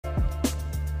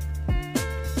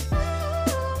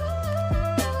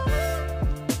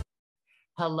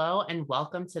Hello and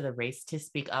welcome to the Race to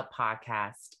Speak Up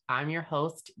podcast. I'm your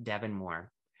host, Devin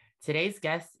Moore. Today's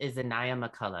guest is Zhanyia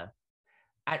McCullough.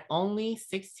 At only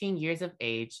 16 years of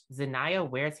age, Zhanyia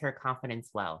wears her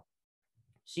confidence well.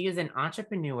 She is an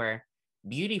entrepreneur,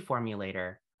 beauty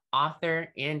formulator,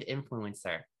 author, and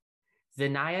influencer.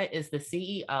 Zhanyia is the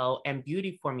CEO and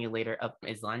beauty formulator of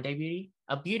Islande Beauty,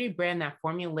 a beauty brand that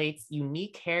formulates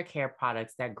unique hair care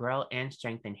products that grow and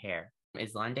strengthen hair.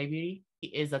 Islande Beauty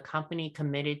is a company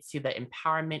committed to the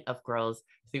empowerment of girls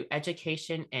through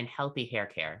education and healthy hair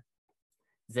care.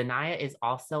 Zhanyia is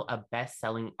also a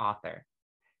best-selling author.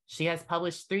 She has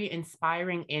published 3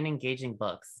 inspiring and engaging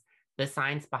books: The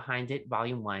Science Behind It,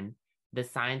 Volume 1, The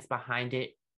Science Behind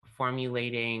It,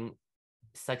 Formulating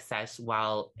Success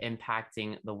While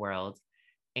Impacting the World,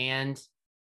 and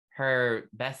her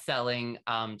best-selling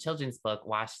children's book,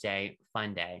 Wash Day,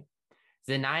 Fun Day.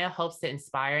 Zhanyia hopes to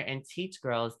inspire and teach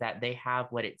girls that they have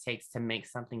what it takes to make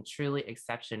something truly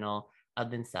exceptional of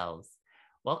themselves.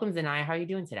 Welcome, Zhanyia. How are you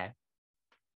doing today?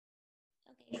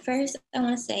 Okay, first, I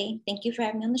want to say thank you for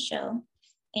having me on the show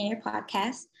and your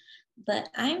podcast, but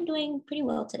I'm doing pretty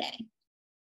well today.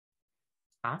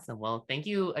 Awesome. Well, thank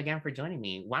you again for joining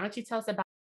me. Why don't you tell us about...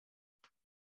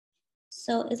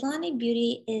 So Islande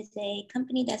Beauty is a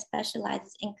company that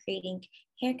specializes in creating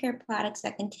hair care products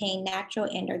that contain natural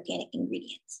and organic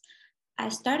ingredients. I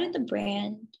started the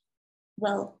brand,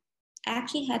 I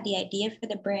actually had the idea for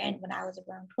the brand when I was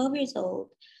around 12 years old,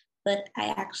 but I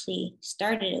actually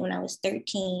started it when I was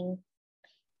 13.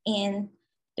 And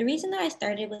the reason that I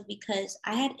started was because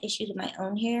I had issues with my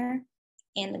own hair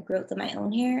and the growth of my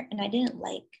own hair, and I didn't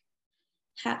like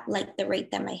the rate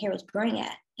that my hair was growing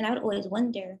at. And I would always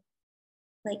wonder,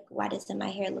 why doesn't my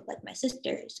hair look like my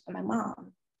sister's or my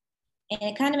mom? And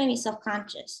it kind of made me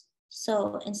self-conscious.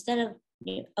 So instead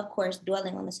of course,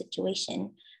 dwelling on the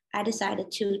situation, I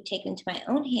decided to take it into my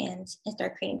own hands and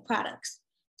start creating products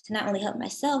to not only help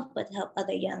myself, but to help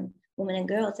other young women and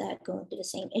girls that are going through the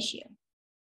same issue.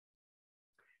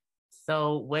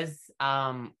 So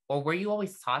were you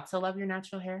always taught to love your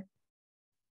natural hair?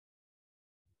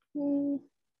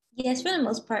 Yes, for the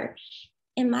most part.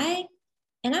 And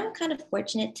I'm kind of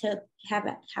fortunate to have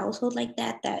a household like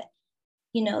that,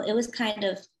 it was kind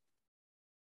of,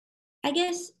 I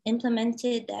guess,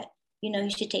 implemented that, you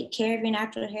should take care of your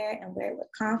natural hair and wear it with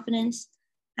confidence.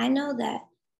 I know that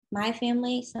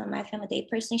some of my family, they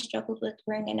personally struggled with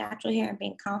wearing their natural hair and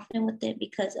being confident with it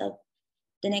because of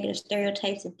the negative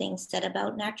stereotypes and things said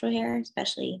about natural hair,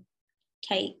 especially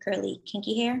tight, curly,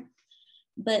 kinky hair.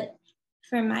 But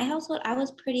for my household, I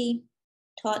was pretty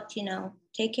taught to,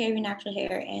 take care of your natural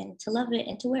hair and to love it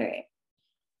and to wear it.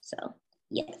 So,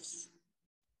 yes.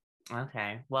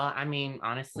 Okay. Well, I mean,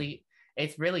 honestly,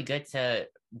 it's really good to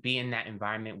be in that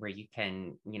environment where you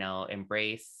can,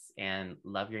 embrace and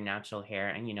love your natural hair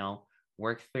and,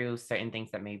 work through certain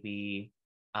things that may be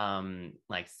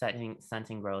like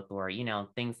stunting growth or,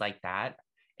 things like that.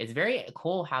 It's very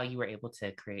cool how you were able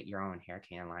to create your own hair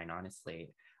care line,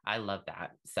 honestly. I love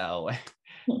that. So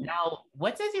now,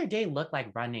 what does your day look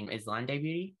like running Islande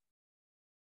Beauty?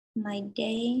 My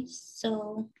day,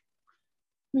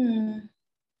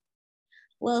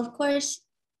 well, of course,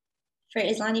 for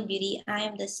Islande Beauty, I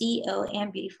am the CEO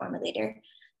and beauty formulator,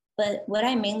 but what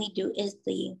I mainly do is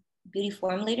the beauty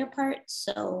formulator part.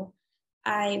 So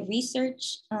I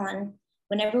research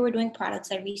whenever we're doing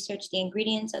products, I research the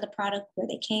ingredients of the product, where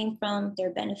they came from,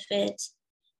 their benefits.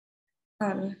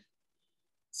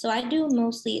 So I do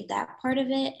mostly that part of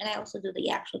it, and I also do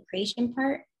the actual creation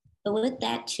part. But with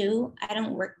that too, I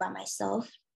don't work by myself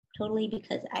totally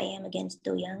because I am, again,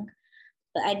 still young.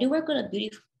 But I do work with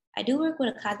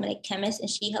a cosmetic chemist, and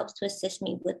she helps to assist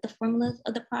me with the formulas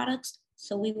of the products.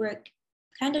 So we work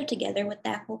kind of together with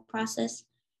that whole process.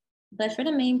 But for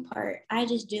the main part, I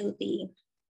just do the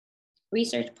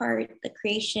research part, the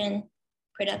creation,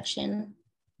 production,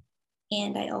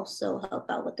 and I also help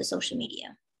out with the social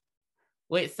media.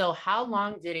 Wait, so how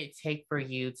long did it take for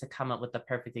you to come up with the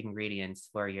perfect ingredients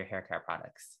for your hair care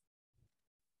products?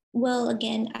 Well,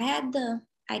 again, I had the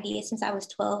idea since I was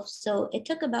 12. So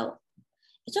the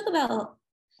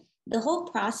whole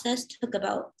process took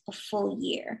about a full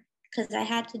year because I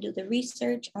had to do the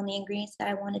research on the ingredients that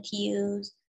I wanted to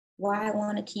use, why I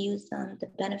wanted to use them, the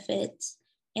benefits.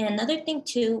 And another thing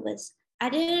too was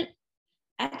at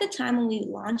the time when we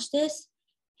launched this,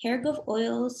 hair growth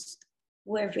oils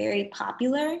were very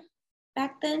popular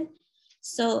back then.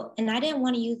 So, and I didn't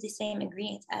want to use the same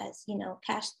ingredients as,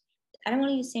 I don't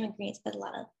want to use the same ingredients as a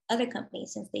lot of other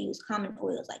companies since they use common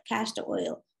oils like castor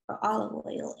oil or olive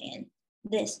oil and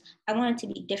this. I wanted to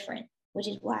be different, which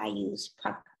is why I use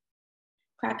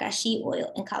Prakashi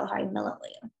oil and Kalahari melon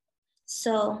oil.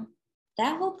 So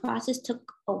that whole process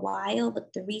took a while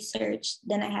with the research.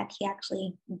 Then I had to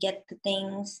actually get the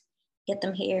things, get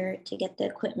them here, to get the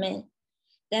equipment.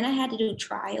 Then I had to do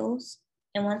trials.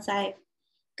 And once I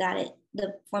got it,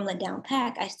 the formula down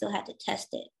pat, I still had to test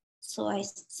it. So I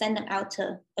sent them out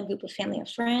to a group of family and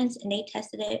friends, and they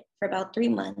tested it for about 3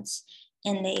 months.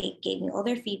 And they gave me all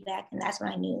their feedback. And that's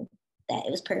when I knew that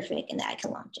it was perfect and that I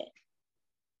could launch it.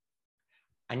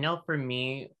 I know for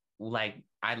me, like,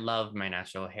 I love my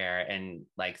natural hair. And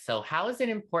like, so how is it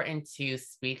important to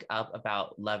speak up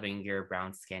about loving your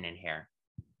brown skin and hair?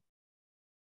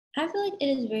 I feel like it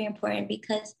is very important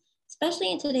because,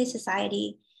 especially in today's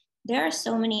society, there are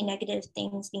so many negative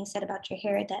things being said about your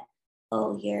hair that,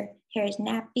 oh, your hair is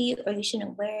nappy or you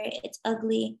shouldn't wear it, it's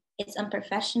ugly, it's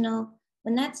unprofessional,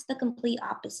 when that's the complete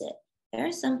opposite. There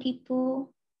are some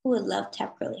people who would love to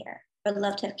have curly hair or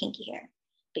love to have kinky hair.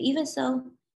 But even so,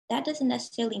 that doesn't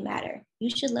necessarily matter. You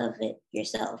should love it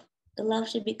yourself. The love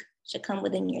should come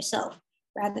within yourself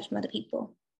rather from other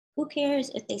people. Who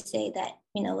cares if they say that,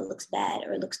 it looks bad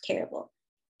or it looks terrible?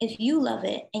 If you love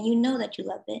it and you know that you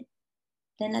love it,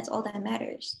 then that's all that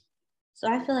matters.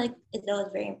 So I feel like it's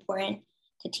always very important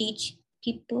to teach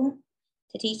people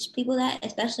that,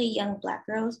 especially young Black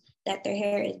girls, that their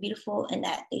hair is beautiful and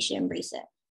that they should embrace it.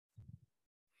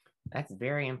 That's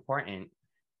very important.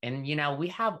 And, we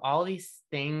have all these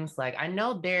things, like, I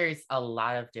know there's a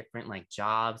lot of different like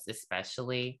jobs,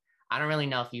 especially, I don't really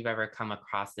know if you've ever come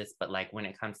across this, but like when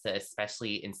it comes to,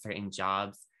 especially in certain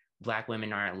jobs, Black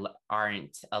women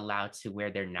aren't allowed to wear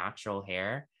their natural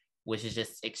hair, which is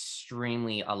just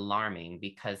extremely alarming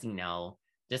because,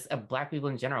 just Black people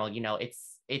in general,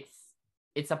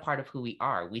 it's a part of who we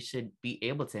are. We should be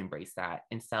able to embrace that.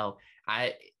 And so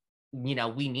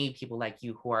we need people like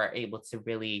you who are able to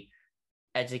really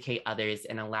educate others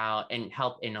and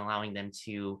help in allowing them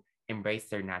to embrace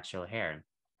their natural hair.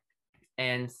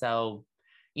 And so,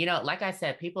 like I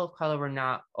said, people of color were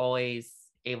not always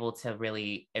able to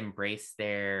really embrace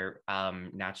their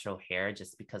natural hair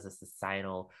just because of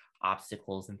societal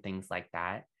obstacles and things like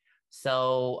that.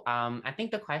 So I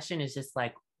think the question is just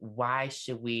like, why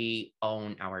should we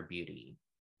own our beauty?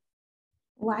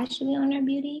 Why should we own our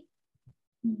beauty?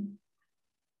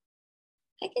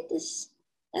 I get this.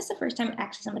 That's the first time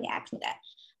actually somebody asked me that.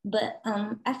 But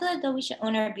I feel like though we should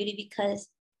own our beauty because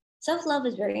self-love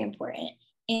is very important.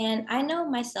 And I know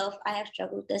myself, I have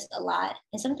struggled with this a lot.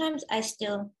 And sometimes I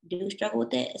still do struggle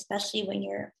with it, especially when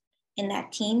you're in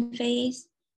that teen phase.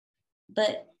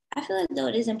 But I feel like though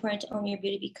it is important to own your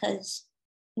beauty because,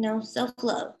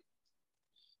 self-love.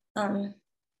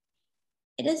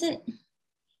 It isn't,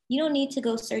 you don't need to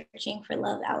go searching for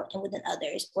love out and within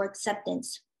others or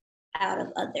acceptance out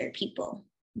of other people.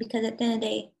 Because at the end of the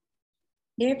day,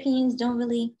 their opinions don't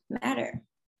really matter.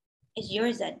 It's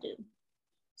yours that do.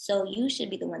 So you should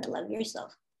be the one to love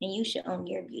yourself and you should own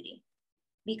your beauty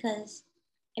because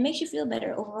it makes you feel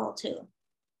better overall too.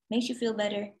 Makes you feel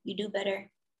better, you do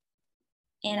better.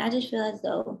 And I just feel as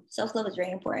though self-love is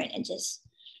very important and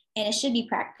it should be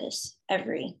practiced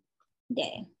every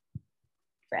day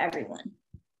for everyone.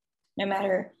 No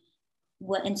matter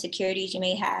what insecurities you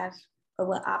may have or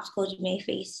what obstacles you may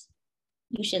face,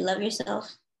 you should love yourself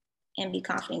and be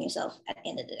confident in yourself at the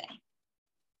end of the day.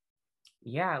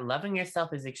 Yeah, loving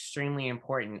yourself is extremely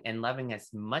important, and loving as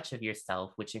much of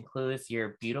yourself, which includes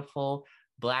your beautiful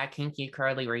Black, kinky,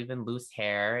 curly, or even loose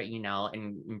hair,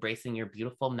 and embracing your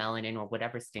beautiful melanin or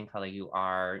whatever skin color you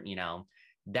are,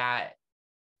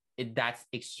 that's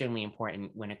extremely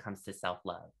important when it comes to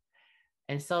self-love.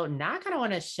 And so now I kind of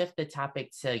want to shift the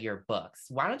topic to your books.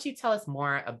 Why don't you tell us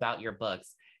more about your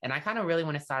books? And I kind of really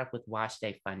want to start off with Wash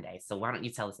Day, Fun Day. So why don't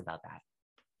you tell us about that?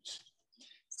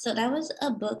 So that was a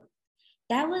book.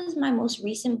 That was my most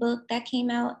recent book that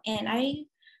came out. And I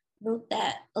wrote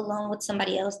that along with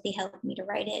somebody else. They helped me to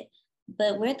write it.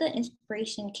 But where the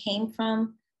inspiration came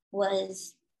from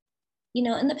was,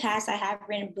 in the past, I have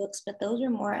written books, but those were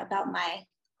more about my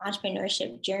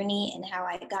entrepreneurship journey and how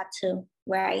I got to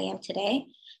where I am today.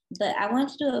 But I wanted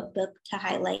to do a book to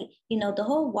highlight, the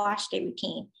whole wash day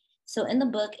routine. So in the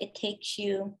book, it takes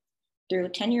you through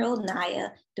 10-year-old Naya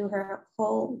through her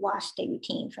whole wash day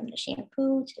routine, from the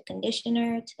shampoo to the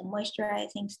conditioner to the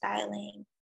moisturizing, styling,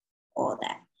 all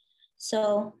that.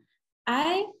 So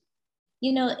I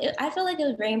feel like it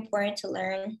was very important to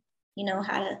learn,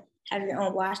 how to have your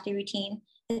own wash day routine,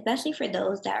 especially for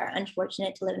those that are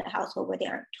unfortunate to live in a household where they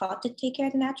aren't taught to take care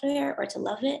of the natural hair or to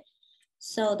love it.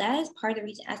 So that is part of the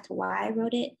reason as to why I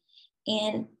wrote it.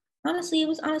 And honestly, it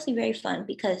was very fun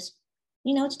because,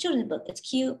 it's a children's book. It's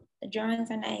cute. The drawings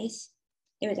are nice.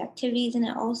 There was activities in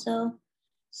it also.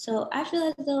 So I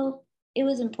feel as though it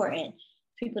was important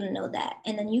for people to know that.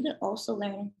 And then you can also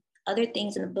learn other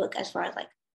things in the book as far as like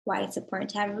why it's important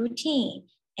to have a routine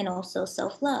and also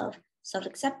self-love,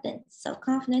 self-acceptance,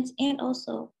 self-confidence, and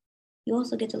also you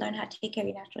also get to learn how to take care of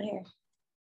your natural hair.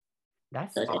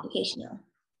 That's So it's educational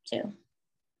too.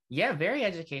 Yeah, very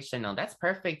educational. That's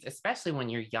perfect, especially when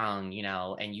you're young,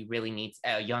 and you really need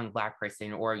a young Black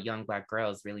person or young Black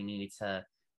girls really need to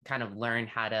kind of learn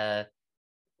how to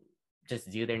just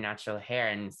do their natural hair,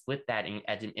 and with that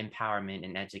empowerment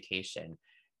and education.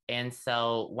 And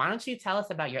so why don't you tell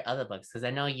us about your other books? Because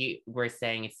I know you were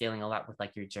saying it's dealing a lot with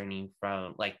like your journey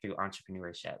from like through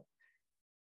entrepreneurship.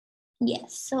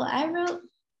 Yes. So I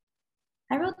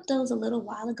wrote those a little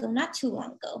while ago, not too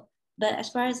long ago. But as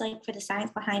far as like for the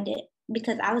science behind it,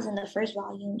 because I was in the first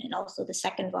volume and also the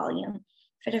second volume.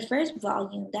 For the first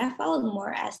volume, that followed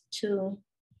more as to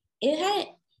it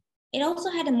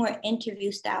also had a more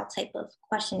interview style type of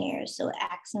questionnaire. So it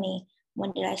asked me,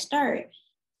 when did I start?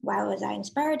 Why was I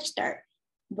inspired to start?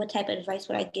 What type of advice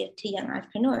would I give to young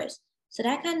entrepreneurs? So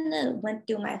that kind of went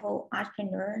through my whole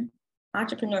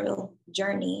entrepreneurial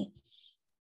journey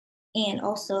and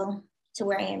also to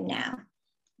where I am now.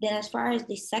 Then as far as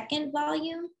the second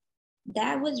volume,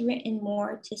 that was written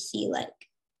more to see like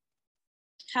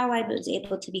how I was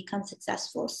able to become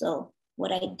successful. So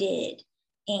what I did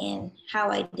and how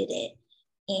I did it,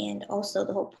 and also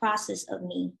the whole process of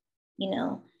me,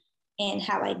 and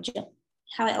how I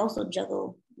also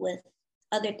juggle with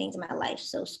other things in my life.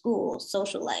 So school,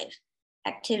 social life,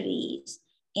 activities,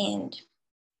 and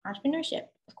entrepreneurship,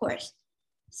 of course.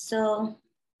 So,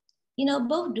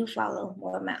 both do follow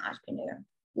more of my entrepreneur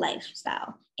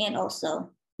lifestyle and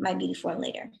also my beauty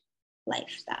formulator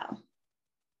lifestyle.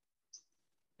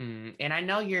 And I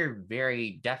know you're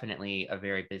definitely a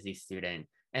very busy student.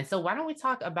 And so why don't we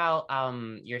talk about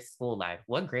your school life?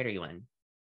 What grade are you in?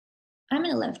 I'm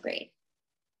in 11th grade.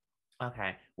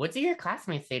 Okay. What do your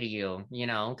classmates say to you?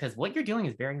 Because what you're doing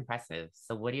is very impressive.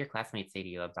 So what do your classmates say to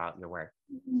you about your work?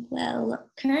 Well,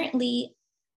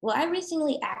 I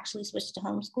recently actually switched to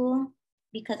homeschool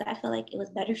because I feel like it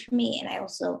was better for me and I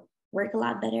also work a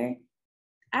lot better.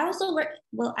 I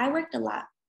worked a lot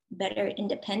better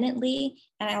independently.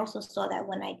 And I also saw that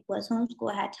when I was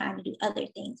homeschool, I had time to do other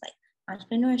things like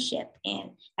entrepreneurship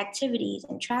and activities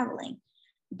and traveling.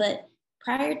 But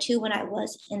prior to when I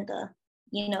was in the,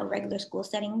 regular school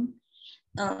setting,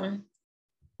 my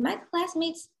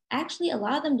classmates, actually, a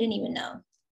lot of them didn't even know,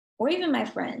 or even my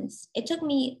friends. It took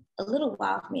me a little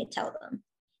while for me to tell them.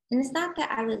 And it's not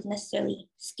that I was necessarily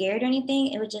scared or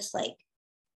anything. It was just like,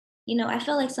 I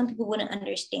felt like some people wouldn't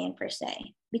understand per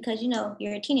se because,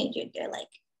 you're a teenager. They're like,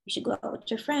 you should go out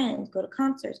with your friends, go to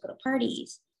concerts, go to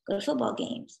parties, go to football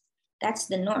games. That's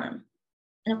the norm.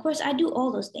 And of course, I do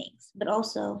all those things, but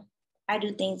also I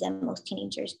do things that most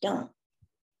teenagers don't.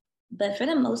 But for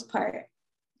the most part,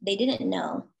 they didn't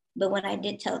know. But when I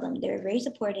did tell them, they were very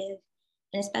supportive.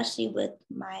 And especially with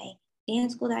my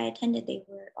dance school that I attended, they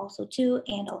were also too,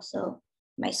 and also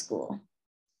my school.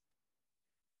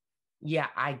 Yeah,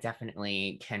 I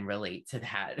definitely can relate to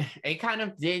that. It kind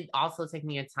of did also take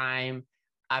me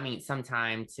some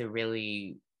time to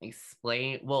really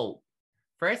explain. Well,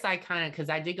 first I because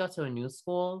I did go to a new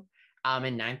school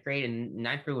in ninth grade, and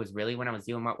ninth grade was really when I was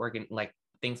doing my like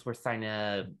things were starting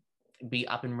to be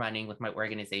up and running with my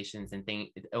organization,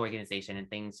 and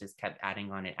things just kept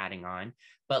adding on and adding on.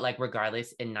 But like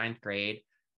regardless, in ninth grade,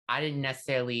 I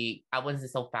wasn't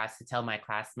so fast to tell my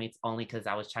classmates, only because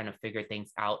I was trying to figure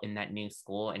things out in that new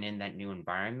school and in that new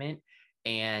environment.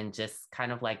 And just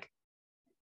kind of like,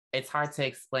 it's hard to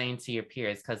explain to your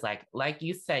peers because like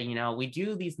you said, we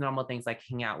do these normal things like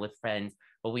hang out with friends,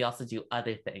 but we also do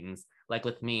other things. Like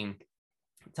with me,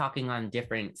 talking on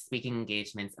different speaking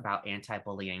engagements about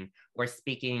anti-bullying, or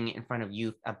speaking in front of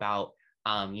youth about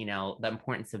the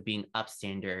importance of being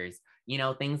upstanders,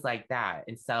 things like that.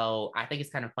 And so I think it's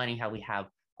kind of funny how we have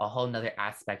a whole nother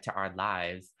aspect to our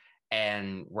lives,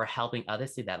 and we're helping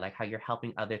others through that, like how you're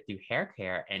helping others through hair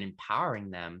care and empowering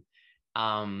them.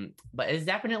 But it's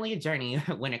definitely a journey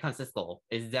when it comes to school.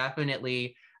 It's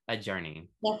definitely a journey.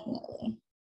 Definitely.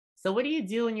 So what do you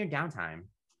do in your downtime?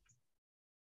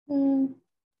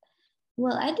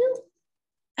 Well, I do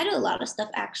a lot of stuff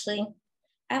actually.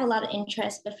 I have a lot of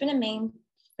interests, but for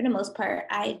the most part,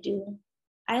 I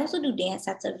also do dance.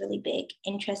 That's a really big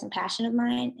interest and passion of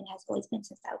mine and has always been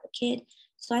since I was a kid.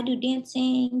 So I do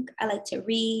dancing. I like to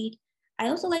read. I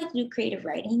also like to do creative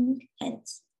writing,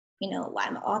 hence, why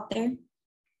I'm an author.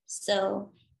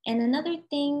 So, and another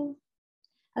thing,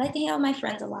 I like to hang out with my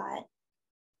friends a lot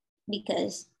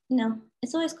because,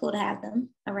 it's always cool to have them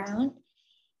around.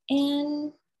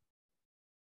 And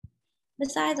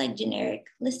besides like generic,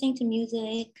 listening to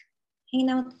music, hanging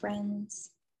out with friends.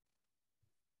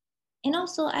 And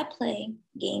also I play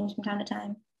games from time to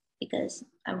time because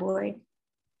I'm bored.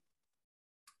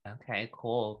 Okay,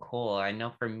 cool. I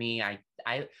know for me, I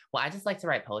just like to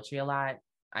write poetry a lot.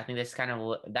 I think that's kind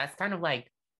of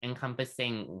like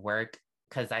encompassing work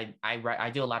because I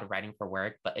do a lot of writing for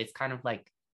work, but it's kind of like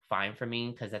fine for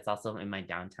me because that's also in my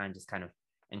downtime, just kind of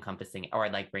encompassing or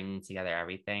like bringing together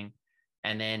everything.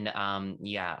 And then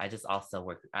yeah, I just also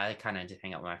work. I kind of just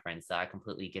hang out with my friends, so I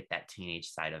completely get that teenage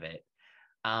side of it.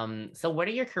 So what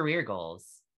are your career goals?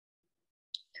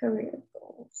 Career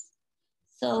goals.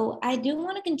 So I do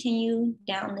want to continue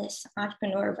down this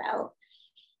entrepreneur route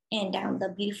and down the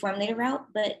beauty formulator route,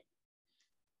 but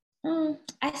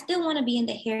I still want to be in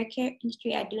the hair care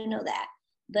industry. I do know that,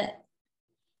 but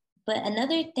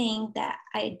another thing that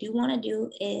I do want to do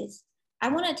is I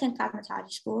want to attend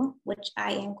cosmetology school, which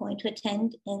I am going to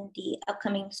attend in the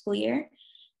upcoming school year.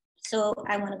 So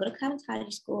I want to go to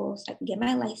cosmetology school so I can get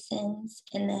my license,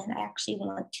 and then I actually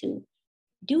want to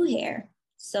do hair.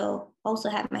 So also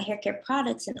have my hair care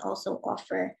products and also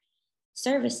offer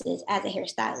services as a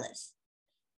hairstylist.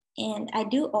 And I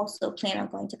do also plan on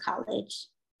going to college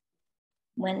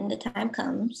when the time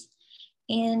comes.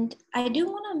 And I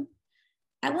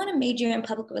want to major in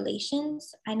public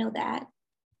relations. I know that.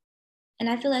 And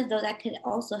I feel as though that could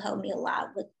also help me a lot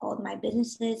with all of my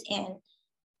businesses and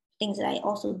things that I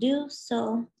also do.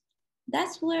 So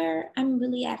that's where I'm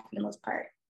really at for the most part.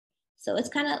 So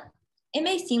it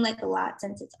may seem like a lot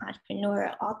since it's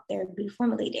entrepreneur, author, beauty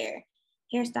formulator,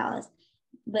 hairstylist,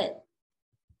 but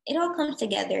it all comes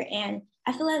together. And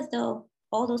I feel as though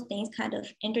all those things kind of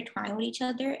intertwine with each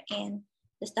other. And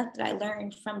the stuff that I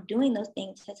learned from doing those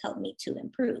things has helped me to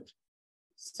improve.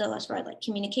 So as far as like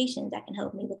communications, that can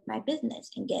help me with my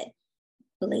business and get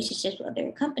relationships with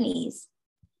other companies.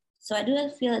 So I do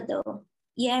feel as though,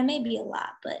 yeah, it may be a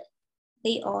lot, but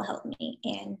they all help me.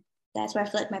 And that's where I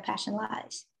feel like my passion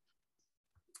lies.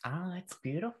 Oh, that's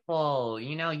beautiful.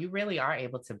 You really are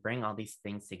able to bring all these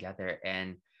things together.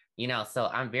 And, so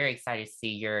I'm very excited to see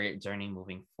your journey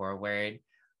moving forward.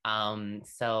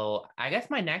 So I guess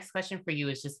my next question for you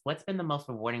is just what's been the most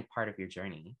rewarding part of your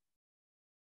journey?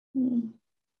 I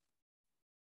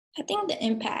think the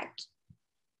impact.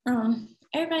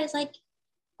 Everybody's like,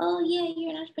 oh yeah, you're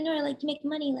an entrepreneur, like you make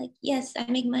money. Like, yes, I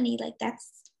make money. Like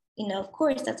that's, of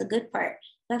course that's a good part.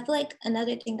 But I feel like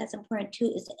another thing that's important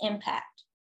too is the impact.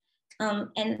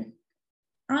 And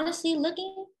honestly,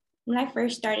 looking when I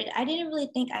first started, I didn't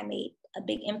really think I made a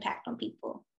big impact on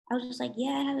people. I was just like,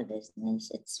 yeah, I have a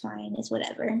business. It's fine. It's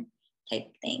whatever type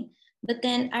of thing. But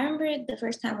then I remember the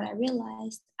first time when I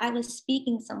realized I was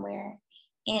speaking somewhere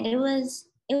and it was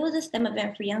a STEM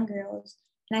event for young girls.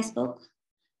 And I spoke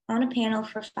on a panel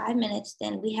for 5 minutes.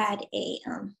 Then we had a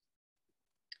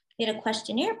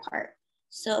questionnaire part.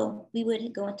 So we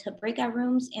would go into breakout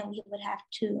rooms and we would have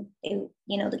to,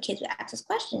 the kids would ask us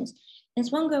questions. And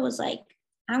this one girl was like,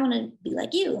 I want to be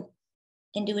like you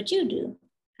and do what you do.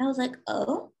 I was like,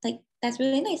 oh, like, that's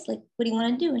really nice. Like, what do you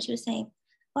want to do? And she was saying,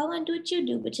 well, I want to do what you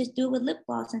do, but just do it with lip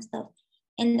gloss and stuff.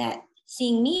 And that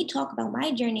seeing me talk about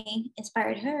my journey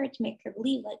inspired her to make her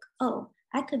believe like, oh,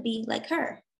 I could be like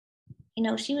her.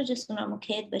 She was just a normal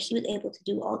kid, but she was able to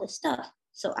do all this stuff.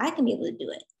 So I can be able to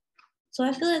do it. So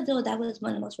I feel as though that was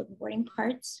one of the most rewarding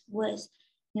parts was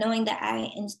knowing that I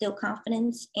instill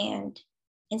confidence and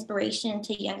inspiration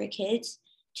to younger kids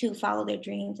to follow their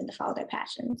dreams and to follow their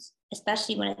passions,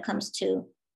 especially when it comes to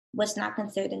what's not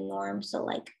considered the norm. So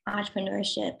like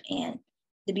entrepreneurship and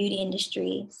the beauty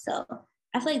industry. So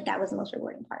I feel like that was the most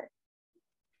rewarding part.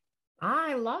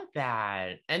 I love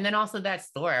that. And then also that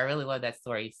story. I really love that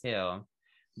story too.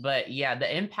 But yeah,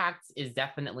 the impact is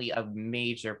definitely a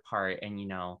major part. And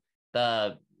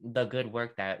the good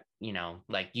work that,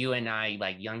 like you and I,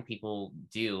 like young people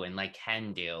do and like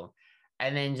can do.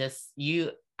 And then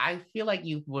I feel like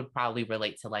you would probably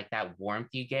relate to like that warmth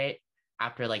you get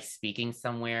after like speaking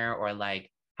somewhere or like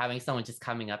having someone just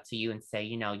coming up to you and say,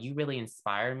 you really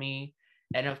inspire me.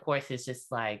 And of course, it's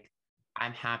just like,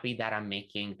 I'm happy that I'm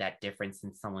making that difference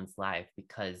in someone's life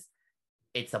because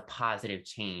it's a positive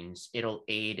change. It'll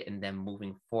aid in them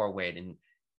moving forward and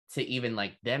to even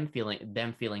like them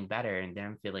feeling better and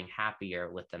them feeling happier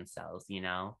with themselves.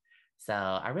 So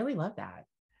I really love that.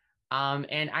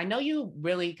 And I know you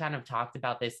really kind of talked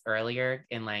about this earlier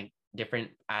in like different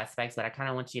aspects, but I kind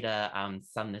of want you to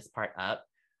sum this part up.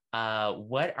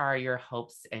 What are your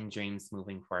hopes and dreams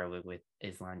moving forward with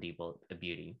Islande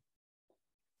Beauty?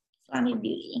 Islamic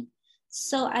beauty.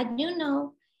 So I do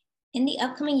know in the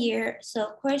upcoming year, so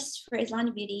of course for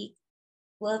Islamic beauty,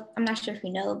 well, I'm not sure if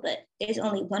you know, but there's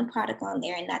only one product on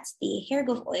there, and that's the hair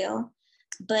growth oil.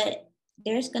 But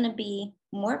there's going to be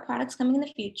more products coming in the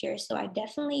future. So I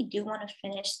definitely do want to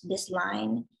finish this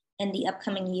line in the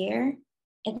upcoming year.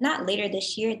 If not later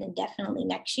this year, then definitely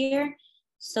next year.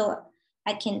 So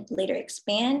I can later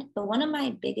expand. But one of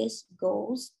my biggest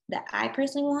goals that I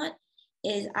personally want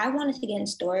is I wanted to get in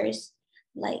stores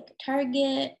like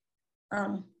Target,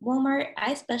 Walmart.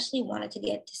 I especially wanted to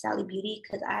get to Sally Beauty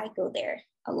because I go there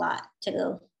a lot to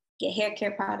go get hair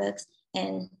care products.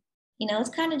 And, it's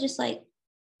kind of just like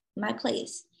my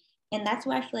place. And that's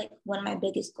why I feel like one of my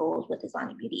biggest goals with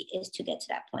Islande Beauty is to get to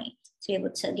that point, to be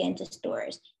able to get into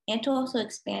stores and to also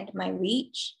expand my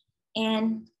reach.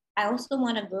 And I also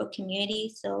want to grow a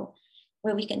community so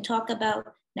where we can talk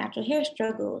about natural hair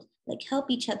struggles, like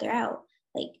help each other out,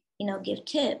 like, give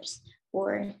tips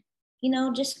or,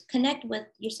 just connect with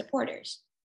your supporters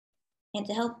and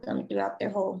to help them throughout their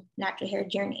whole natural hair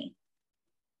journey.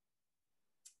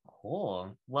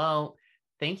 Cool. Well,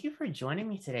 thank you for joining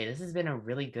me today. This has been a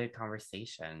really good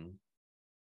conversation.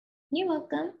 You're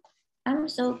welcome. I'm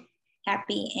so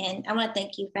happy, and I want to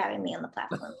thank you for having me on the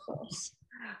platform, of course.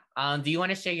 Do you want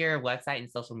to share your website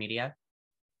and social media?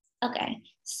 Okay,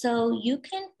 so you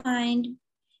can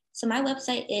so my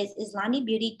website is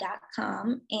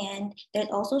islandebeauty.com, and there's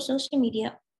also social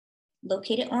media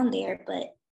located on there,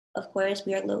 but of course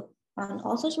we are on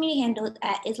all social media handles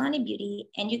at Islande Beauty,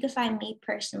 and you can find me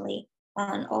personally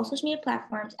on all social media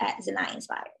platforms at Zhanyia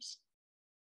Inspires.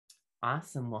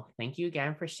 Awesome. Well, thank you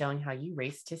again for showing how you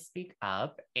race to speak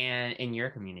up and in your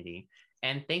community.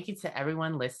 And thank you to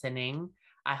everyone listening.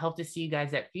 I hope to see you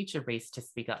guys at future Race to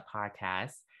Speak Up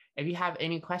podcasts. If you have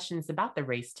any questions about the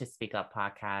Race to Speak Up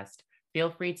podcast,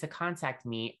 feel free to contact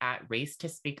me at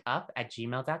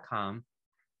racetospeakup@gmail.com.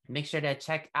 Make sure to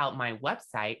check out my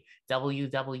website,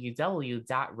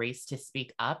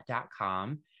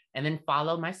 www.racetospeakup.com, and then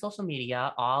follow my social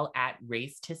media, all at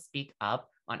Race to Speak Up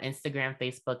on Instagram,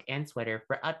 Facebook, and Twitter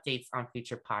for updates on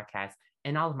future podcasts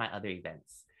and all of my other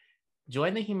events.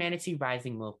 Join the Humanity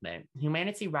Rising movement.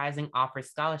 Humanity Rising offers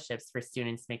scholarships for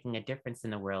students making a difference in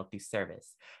the world through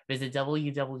service. Visit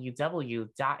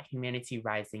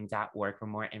www.humanityrising.org for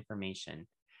more information.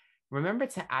 Remember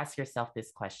to ask yourself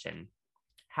this question: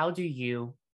 how do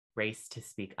you race to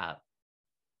speak up?